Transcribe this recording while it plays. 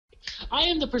I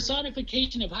am the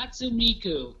personification of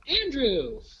Hatsumiku,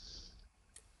 Andrew.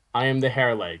 I am the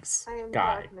hair legs I am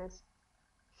guy. darkness.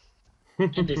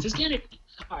 And this is Kennedy,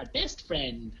 our best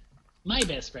friend. My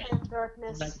best I am friend.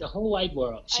 darkness. Like the whole wide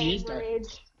world. I She am is dark.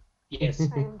 rage. Yes.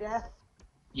 I am death.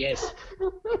 Yes.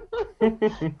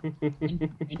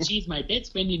 And she's my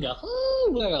best friend in the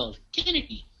whole world,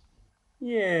 Kennedy.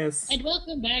 Yes. And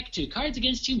welcome back to Cards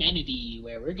Against Humanity,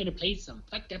 where we're gonna play some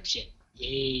fucked up shit.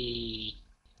 Yay.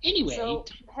 Anyway. So,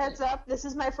 heads up, this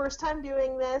is my first time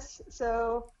doing this,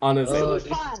 so... Honestly. Oh, This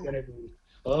this is is fun. gonna be...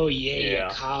 Oh, yay, Yeah.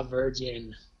 a Ka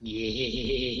Virgin.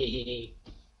 Yay.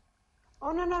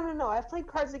 Oh, no. I've played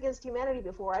Cards Against Humanity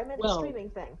before. I meant Well, a streaming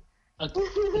thing.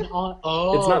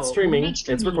 Oh, It's not streaming, we're not it's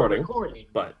streaming, we're recording. recording.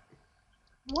 But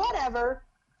Whatever.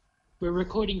 We're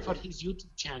recording for his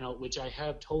YouTube channel, which I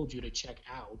have told you to check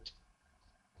out.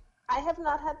 I have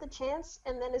not had the chance,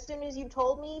 and then as soon as you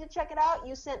told me to check it out,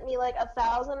 you sent me like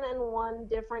 1,001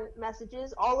 different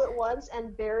messages all at once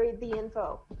and buried the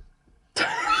info.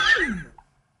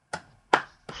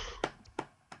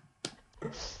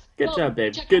 good Well, job,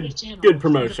 babe. check out Good his channel. good It's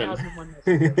promotion. 1,001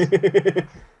 messages.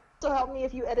 So help me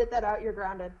if you edit that out, you're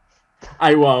grounded.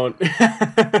 I won't.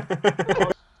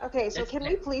 Okay, so can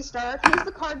we please start? Who's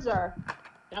the cards are?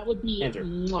 That would be Andrew.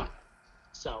 Mwah.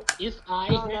 So if I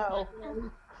Oh, had no. my way,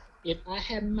 if I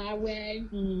had my way,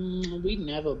 we'd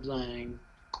never blind.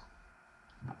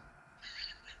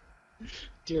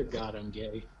 Dear God, I'm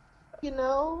gay. You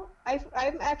know,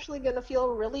 I'm actually gonna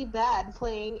feel really bad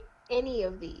playing any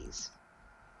of these.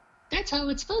 That's how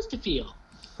it's supposed to feel.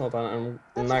 Hold on, I'm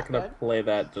That's not not gonna good. play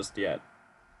that just yet.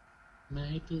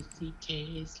 My pussy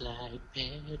tastes like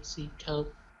Pepsi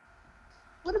Coke.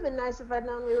 Would have been nice if I'd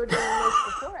known we were doing this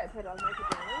before I put on my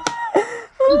pajamas.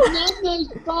 It's not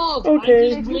my fault.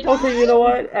 Okay, I just okay, you know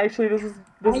what? Actually, this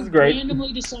is great. I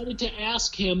randomly decided to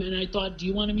ask him, and I thought, "Do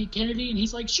you want to meet Kennedy?" And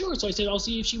he's like, "Sure." So I said, "I'll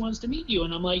see if she wants to meet you."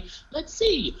 And I'm like, "Let's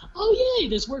see." Oh yay!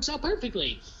 This works out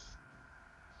perfectly.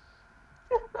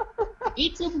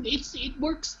 It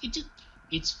works.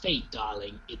 It's fate,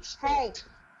 darling. It's fate.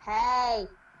 Hey,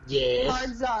 Yes.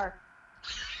 cards are.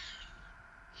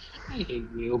 I hate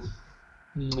you.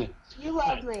 Mwah. You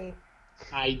love me.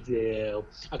 I do.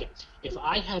 Okay, if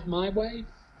I had my way,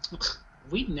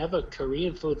 we'd never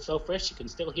Korean food so fresh you can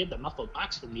still hear the muffled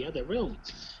box from the other room.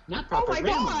 Not Oh proper my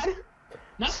grammar. god!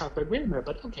 Not proper grammar,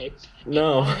 but okay.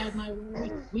 No. If I had my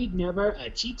way, we'd never a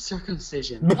cheap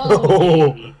circumcision. No.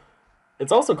 Oh, baby.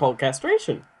 It's also called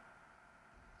castration.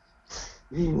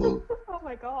 Ooh. Oh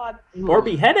my god. Or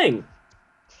beheading.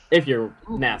 If you're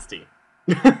nasty.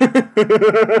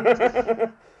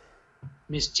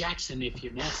 Miss Jackson if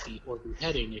you're nasty, or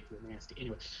beheading if you're nasty.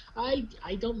 Anyway,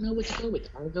 I don't know what to go with.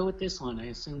 I'll go with this one. I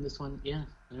assume this one. Yeah,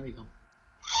 there we go.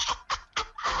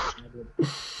 I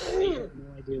have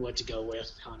no idea what to go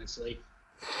with, honestly.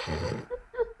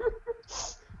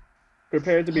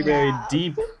 Prepared to be very Yeah.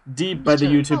 deep by the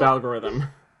YouTube algorithm.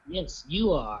 Yes,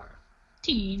 you are.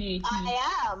 Teenage I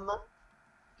am.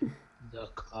 the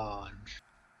Conch.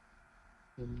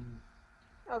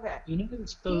 Okay. You know you're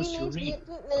supposed to Teenage read.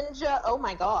 Mutant Ninja. Oh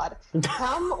my god.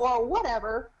 Come or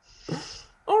whatever.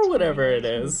 Or whatever it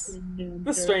is.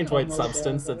 This strange white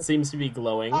substance that seems to be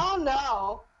glowing. Oh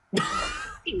no.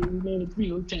 Teenage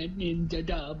Mutant Ninja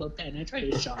Double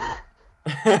Penetration.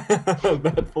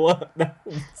 that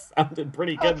sounded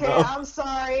pretty good, Okay, though. I'm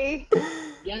sorry.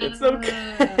 It's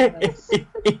okay.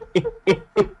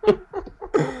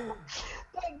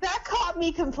 That caught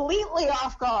me completely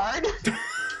off guard.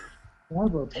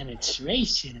 Double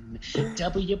penetration.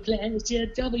 Double your pleasure,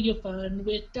 double your fun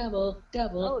with double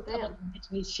Oh, damn.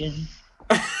 penetration.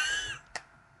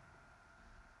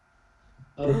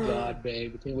 Oh God,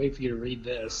 babe. I can't wait for you to read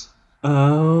this.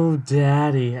 Oh,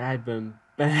 Daddy, I've been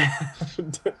bad.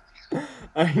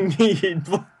 I need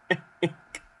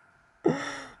blank.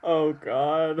 Oh,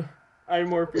 God. I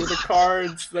more fear the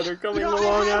cards that are coming along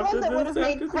I had after one that would this. have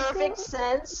after made this perfect card.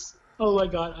 sense. Oh my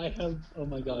God, I have. Oh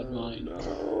my God, mine.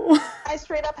 No. I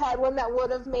straight up had one that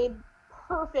would have made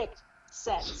perfect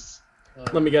sense.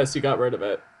 Let me guess, you got rid of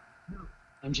it.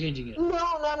 I'm changing it.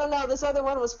 No. This other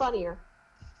one was funnier.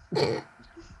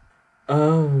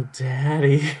 Oh,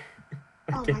 Daddy.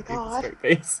 I Oh can't my keep a God. straight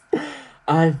face.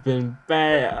 I've been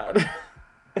bad.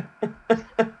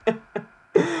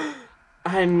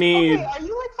 I need. Okay, are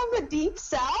you like from the deep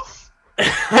south?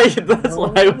 That's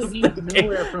what I was He's thinking.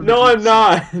 nowhere from No, the I'm deep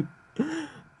not.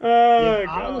 Oh, If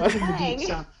I was God. from the deep Dang.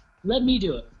 south, let me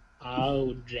do it.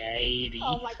 Oh, Daddy.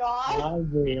 Oh my god.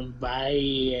 I've been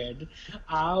bad.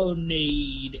 I'll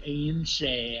need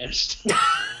incest.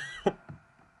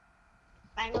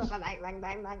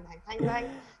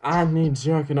 I need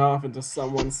jerking off into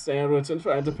someone's sandwich and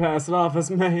trying to pass it off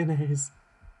as mayonnaise.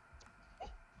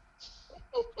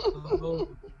 Oh,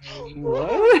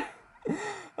 What?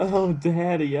 Oh,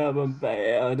 Daddy, I'm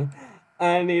bad.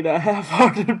 I need a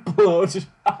half-hearted blowjob.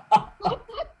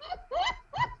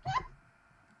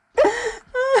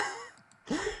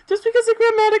 Just because it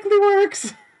grammatically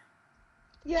works.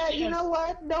 Yeah, you know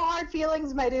what? No hard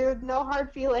feelings, my dude. No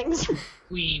hard feelings.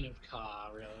 Queen of Ka,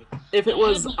 really. If it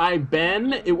was I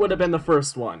Ben, it would have been the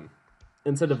first one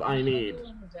instead of I My need. other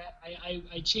one was that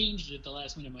I changed it at the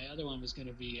last minute. My other one was going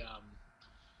to be,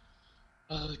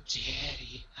 oh,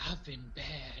 Daddy, I've been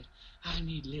bad. I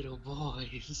need little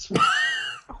boys.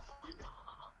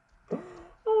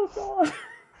 Oh, God.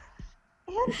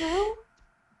 Andrew,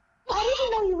 I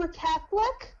didn't know you were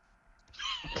Catholic.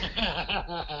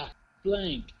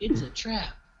 Blank, it's a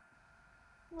trap.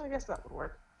 Well, I guess that would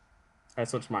work. I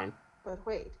switched mine. But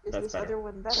wait, is That's this better. other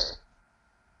one better?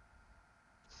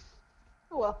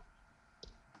 Oh well.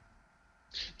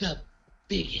 The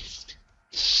biggest,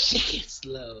 thickest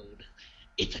load.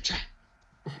 It's a trap.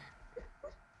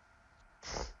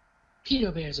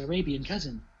 Peter Bear's Arabian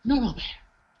cousin, Normal Bear.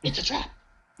 It's a trap.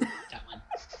 That one.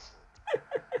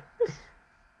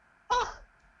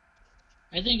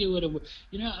 I think it would have.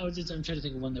 You know, I'm trying to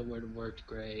think of one that would have worked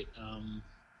great.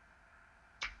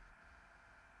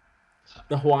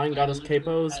 The Hawaiian goddess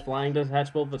Capo's flying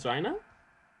detachable vagina?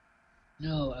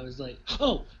 No, I was like,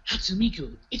 oh,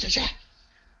 Hatsumiku, it's a trap.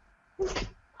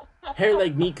 Hair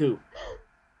like Miku.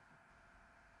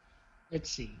 Let's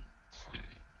see.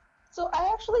 So I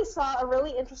actually saw a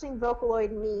really interesting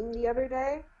Vocaloid meme the other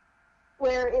day,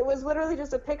 where it was literally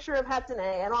just a picture of Hatsune,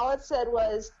 and all it said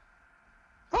was,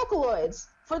 Vocaloids,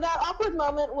 for that awkward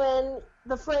moment when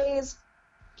the phrase,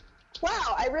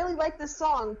 wow, I really like this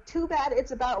song, too bad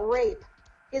it's about rape,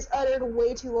 is uttered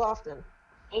way too often.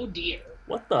 Oh dear.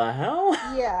 What the hell?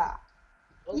 Yeah.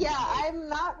 Oh, Yeah, dear. I'm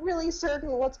not really certain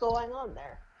what's going on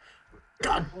there.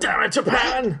 God damn it,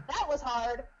 Japan! That was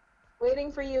hard.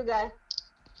 Waiting for you, guy.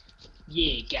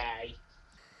 Yeah, guy.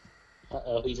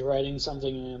 Uh-oh, he's writing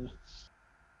something in.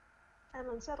 I'm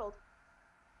unsettled.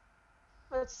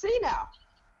 Let's see now.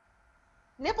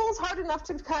 Nipples hard enough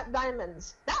to cut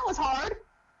diamonds. That was hard.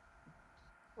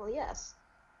 Well, yes.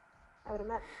 I would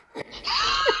imagine.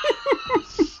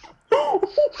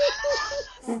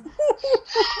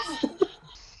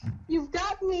 You've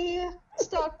got me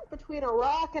stuck between a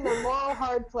rock and a moral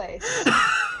hard place.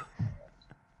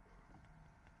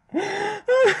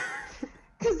 Because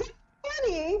it's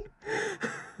funny,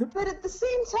 but at the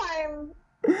same time,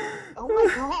 oh my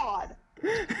god.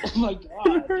 Oh my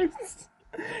god.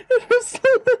 It hurts so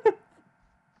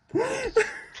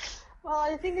Well,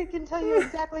 I think I can tell you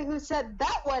exactly who said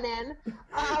that one in.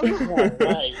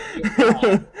 Alright,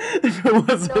 If it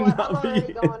wasn't You know what? I'm already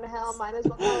obvious. going to hell. Might as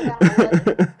well go down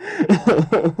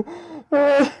a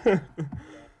legend.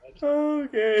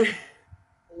 Okay.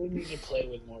 we need to play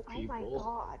with more Oh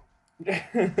people. my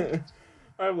god.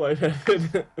 I'm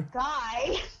lightheaded.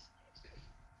 Guy.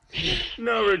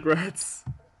 No regrets.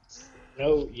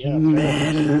 No, yeah.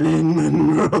 Marilyn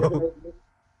Monroe.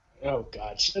 Oh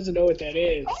god, she doesn't know what that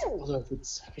is. Oh! Although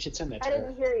I should send that to I her.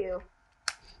 didn't hear you.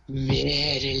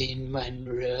 Marilyn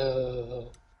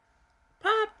Monroe.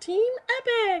 Pop Team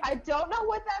Epic. I don't know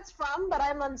what that's from, but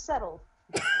I'm unsettled.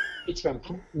 It's from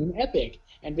Team Epic,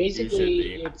 and You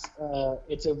basically should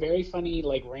it's a very funny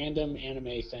like random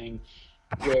anime thing,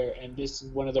 and this is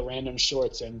one of the random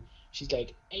shorts, and she's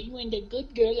like, "I want a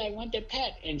good girl, I want a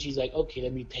pet," and she's like, "Okay,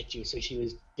 let me pet you." So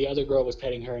the other girl was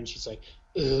petting her, and she's like,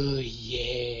 "Oh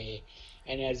yeah,"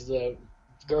 and as the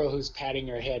girl who's patting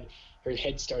her head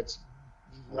starts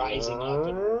rising up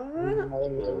and moving all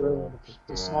over the room.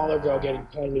 The smaller girl getting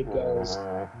petted goes,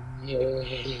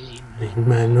 Marilyn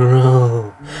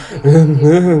Monroe.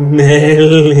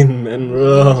 Marilyn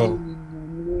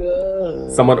Monroe.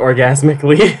 Somewhat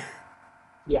orgasmically.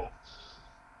 Yeah.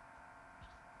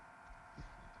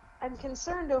 I'm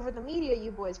concerned over the media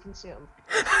you boys consume.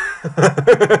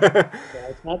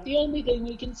 That's not the only thing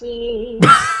we can say.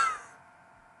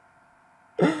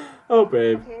 Oh,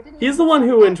 babe. Okay, I didn't He's the one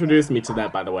who introduced me to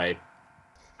that, by the way.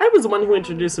 I was the one who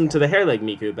introduced him to the hair like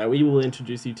Miku that we will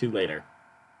introduce you to later.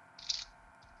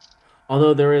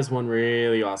 Although there is one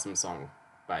really awesome song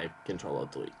by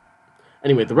Control-Alt-Delete.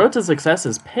 Anyway, the road to success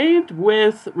is paved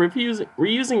with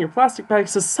reusing your plastic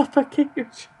bags to suffocate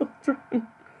your children.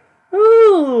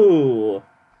 Ooh!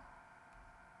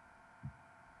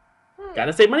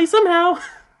 Gotta save money somehow!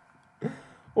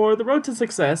 Or the road to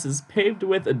success is paved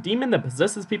with a demon that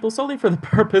possesses people solely for the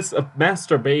purpose of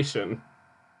masturbation.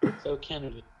 So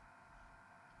Kennedy.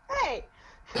 Hey,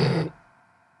 It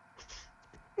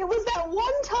was that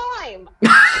one time.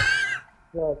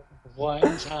 Well,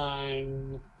 one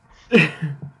time.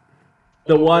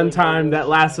 The one time that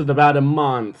lasted about a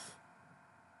month.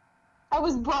 I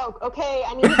was broke, okay?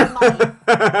 I needed the money.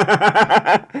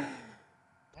 I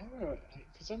don't know.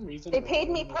 For some reason, They paid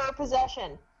me per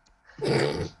possession.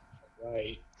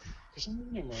 Right. For some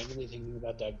reason, I'm randomly thinking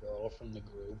about that girl from the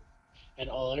group, and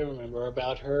all I remember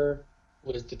about her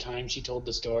was the time she told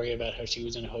the story about how she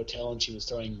was in a hotel and she was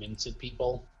throwing mints at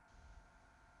people.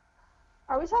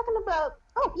 Are we talking about...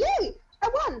 Oh, yay! I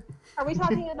won! Are we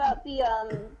talking about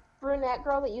the brunette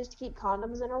girl that used to keep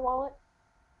condoms in her wallet?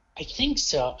 I think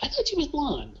so. I thought she was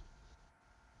blonde.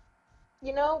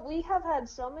 You know, we have had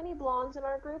so many blondes in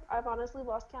our group, I've honestly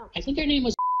lost count. I think her name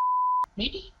was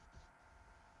maybe?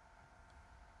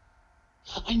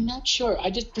 I'm not sure. I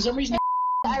just, for some reason...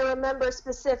 I remember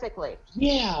specifically.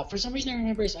 Yeah, for some reason I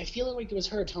remember, I feel like it was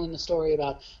her telling the story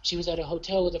about she was at a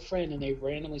hotel with a friend and they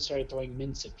randomly started throwing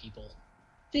mints at people.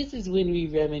 This is when we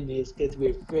reminisce because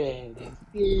we're friends.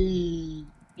 Yay.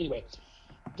 Anyway,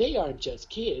 they aren't just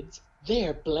kids,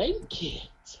 they're blank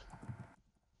kids.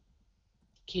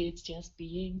 Kids just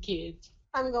being kids.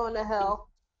 I'm going to hell.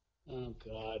 Oh,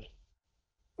 God.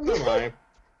 Am I?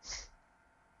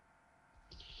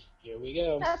 Here we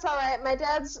go. That's alright. My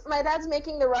dad's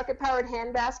making the rocket-powered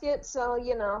handbasket, so,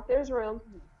 you know, there's room.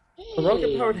 Hey, A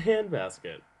rocket-powered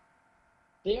handbasket.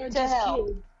 they aren't To just hell.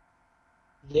 kids.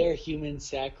 They're human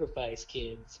sacrifice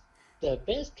kids. The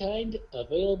best kind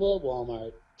available at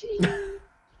Walmart. Ting.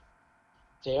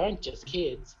 They aren't just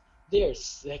kids. They're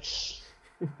sex.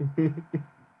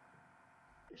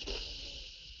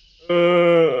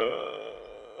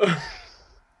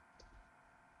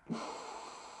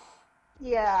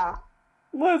 Yeah.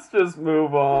 Let's just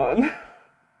move on.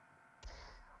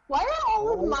 Why are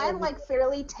all of mine, like,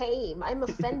 fairly tame? I'm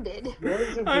offended.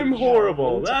 I'm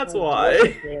horrible, that's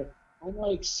why. I'm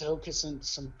like so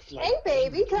some like. Hey,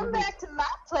 baby, come back to my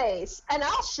place, and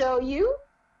I'll show you.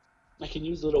 I can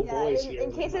use little Yeah, boys here.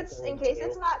 in case it's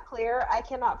not clear, I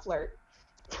cannot flirt.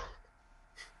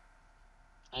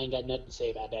 I ain't got nothing to say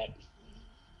about that.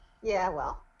 Yeah,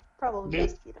 well, probably Yeah.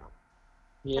 best if you don't.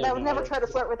 Yeah, And I would no, never try to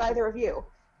flirt with either of you.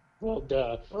 Well,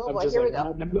 duh. Oh, I'm boy, just here we like,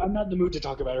 go. I'm not in the mood to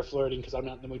talk about her flirting because I'm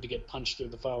not in the mood to get punched through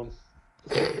the phone.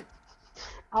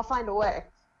 I'll find a way.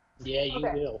 Yeah, you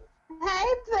Okay. will.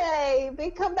 Hey, baby,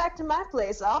 come back to my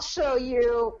place. I'll show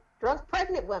you drunk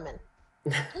pregnant women.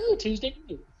 Oh, Tuesday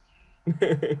night.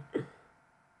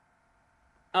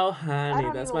 Oh, I honey,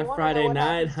 don't that's even my wanna Friday know what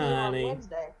night, happens to you on honey.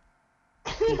 Wednesday.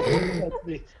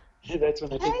 That's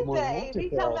when I take Hey, the morning baby, after come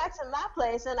pill. back to my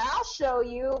place and I'll show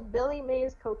you Billy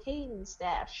May's cocaine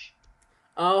stash.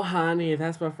 Oh, honey,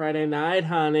 that's my Friday night,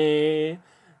 honey.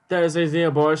 Thursday's the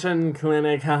abortion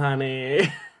clinic,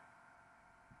 honey.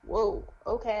 Whoa,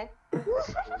 okay.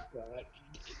 God.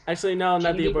 Actually, no,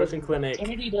 not the abortion doesn't- clinic.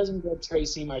 Kennedy doesn't get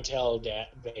Tracy Martell,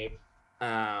 babe.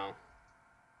 Oh.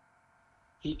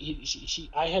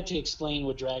 I had to explain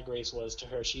what drag race was to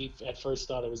her. She at first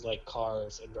thought it was like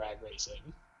cars and drag racing.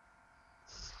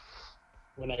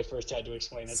 When I first had to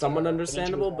explain it Somewhat to her.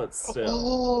 understandable, And then but she was still. like,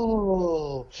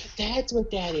 oh, that's what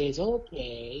that is.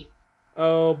 Okay.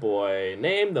 Oh boy,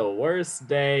 name the worst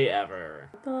day ever.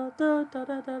 Da, da, da,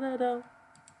 da, da, da, da.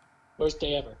 Worst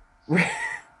day ever.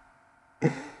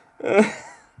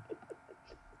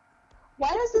 Why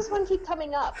does this one keep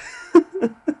coming up?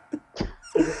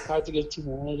 Cards Against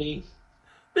Humanity.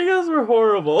 Because we're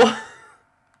horrible.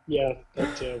 Yeah,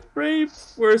 that too. Rape,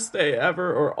 worst day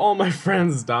ever, or all my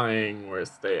friends dying,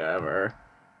 worst day ever.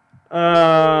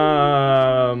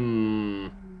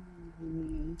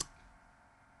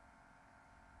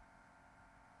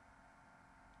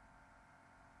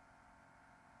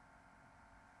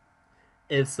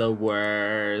 It's the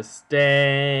worst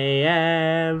day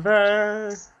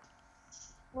ever.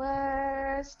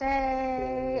 Worst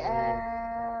day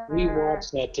ever. We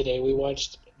watched that today. We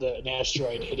watched an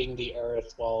asteroid hitting the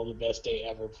Earth while The Best Day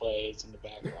Ever plays in the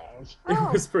background. Oh,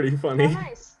 It was pretty so funny.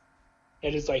 nice.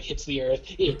 And it's like hits the Earth.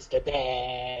 It's the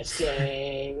best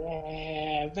day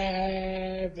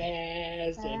ever,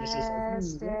 best. And it's just like, I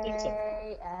Best don't think so.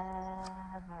 day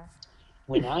ever.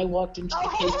 When I walked into the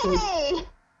Oh, hey!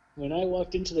 when I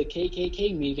walked into the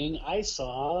KKK meeting, I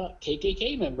saw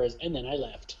KKK members, and then I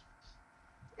left.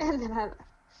 And then I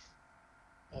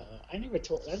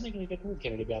don't think I told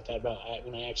Kennedy about that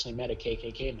when I actually met a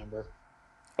KKK member.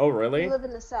 Oh, you really? live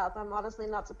in the South. I'm honestly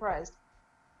not surprised.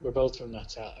 We're both from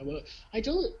that south. Well,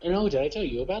 did I tell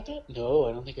you about that? No,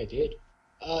 I don't think I did.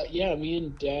 Yeah, me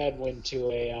and Dad went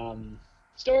to a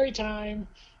story time.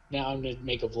 Now I'm gonna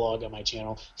make a vlog on my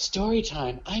channel. Story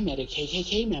time. I met a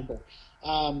KKK member.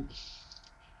 Um,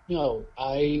 no,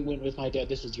 I went with my dad.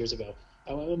 This was years ago.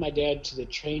 I went with my dad to the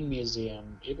train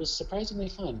museum. It was surprisingly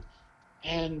fun.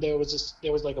 And there was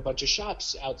like a bunch of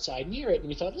shops outside near it, and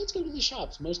we thought, let's go to the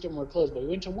shops. Most of them were closed, but we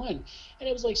went to one, and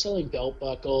it was like selling belt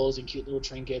buckles and cute little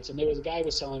trinkets. And there was a guy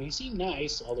was selling. He seemed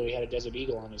nice, although he had a Desert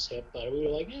Eagle on his hip. But we were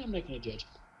like, I'm not going to judge.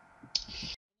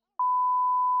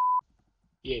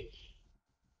 Yeah,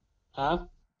 huh?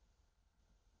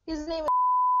 His name is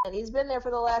and he's been there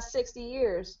for the last 60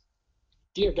 years.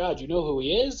 Dear God, you know who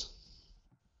he is?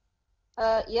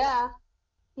 Yeah.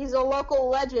 He's a local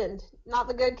legend, not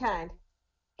the good kind.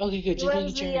 Okay, good. He Just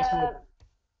runs making sure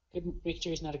the,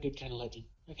 he's not a good kind of legend.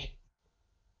 Okay.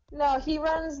 no, he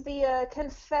runs the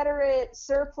Confederate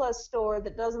surplus store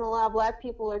that doesn't allow black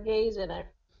people or gays in it.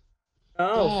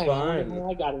 Oh, Dang, I wonder fun. how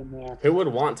I got in there. Who would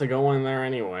want to go in there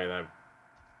anyway? That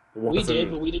We did,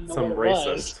 wasn't but we didn't know some what it was.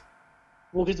 racist.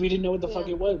 Well, because we didn't know what the fuck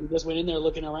Yeah. it was. We just went in there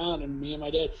looking around, and me and my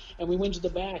dad, and we went to the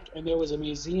back, and there was a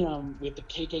museum with the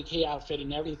KKK outfit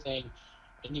and everything,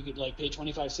 and you could like pay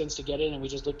 25 cents to get in, and we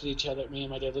just looked at each other. Me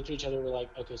and my dad looked at each other. We're like,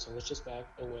 okay, so let's just back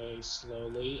away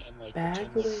slowly and like Back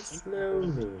pretend like away we're thinking about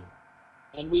it. slowly.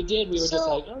 And we did. We were just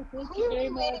So, like, oh, thank who you are very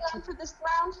we waiting much. on for this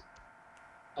round?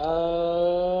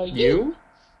 You?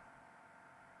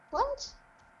 What?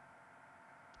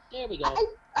 There we go.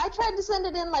 I tried to send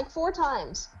it in like 4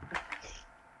 times.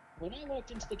 When I walked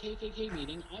into the KKK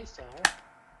meeting, I saw,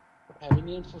 having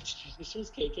the unfortunate initials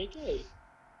KKK,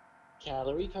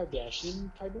 Calorie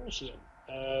Kardashian.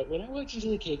 When I walked into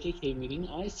the KKK meeting,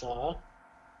 I saw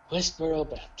Westboro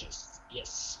Baptist.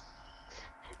 Yes.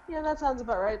 Yeah, that sounds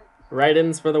about right.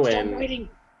 Write-ins for the Stop win. writing.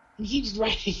 He's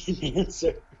writing an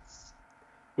answer.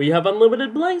 We have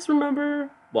unlimited blanks, remember?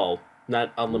 Well,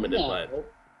 not unlimited, No.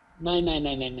 but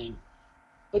 99999.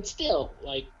 But still,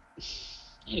 like,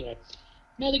 anyway,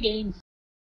 another game.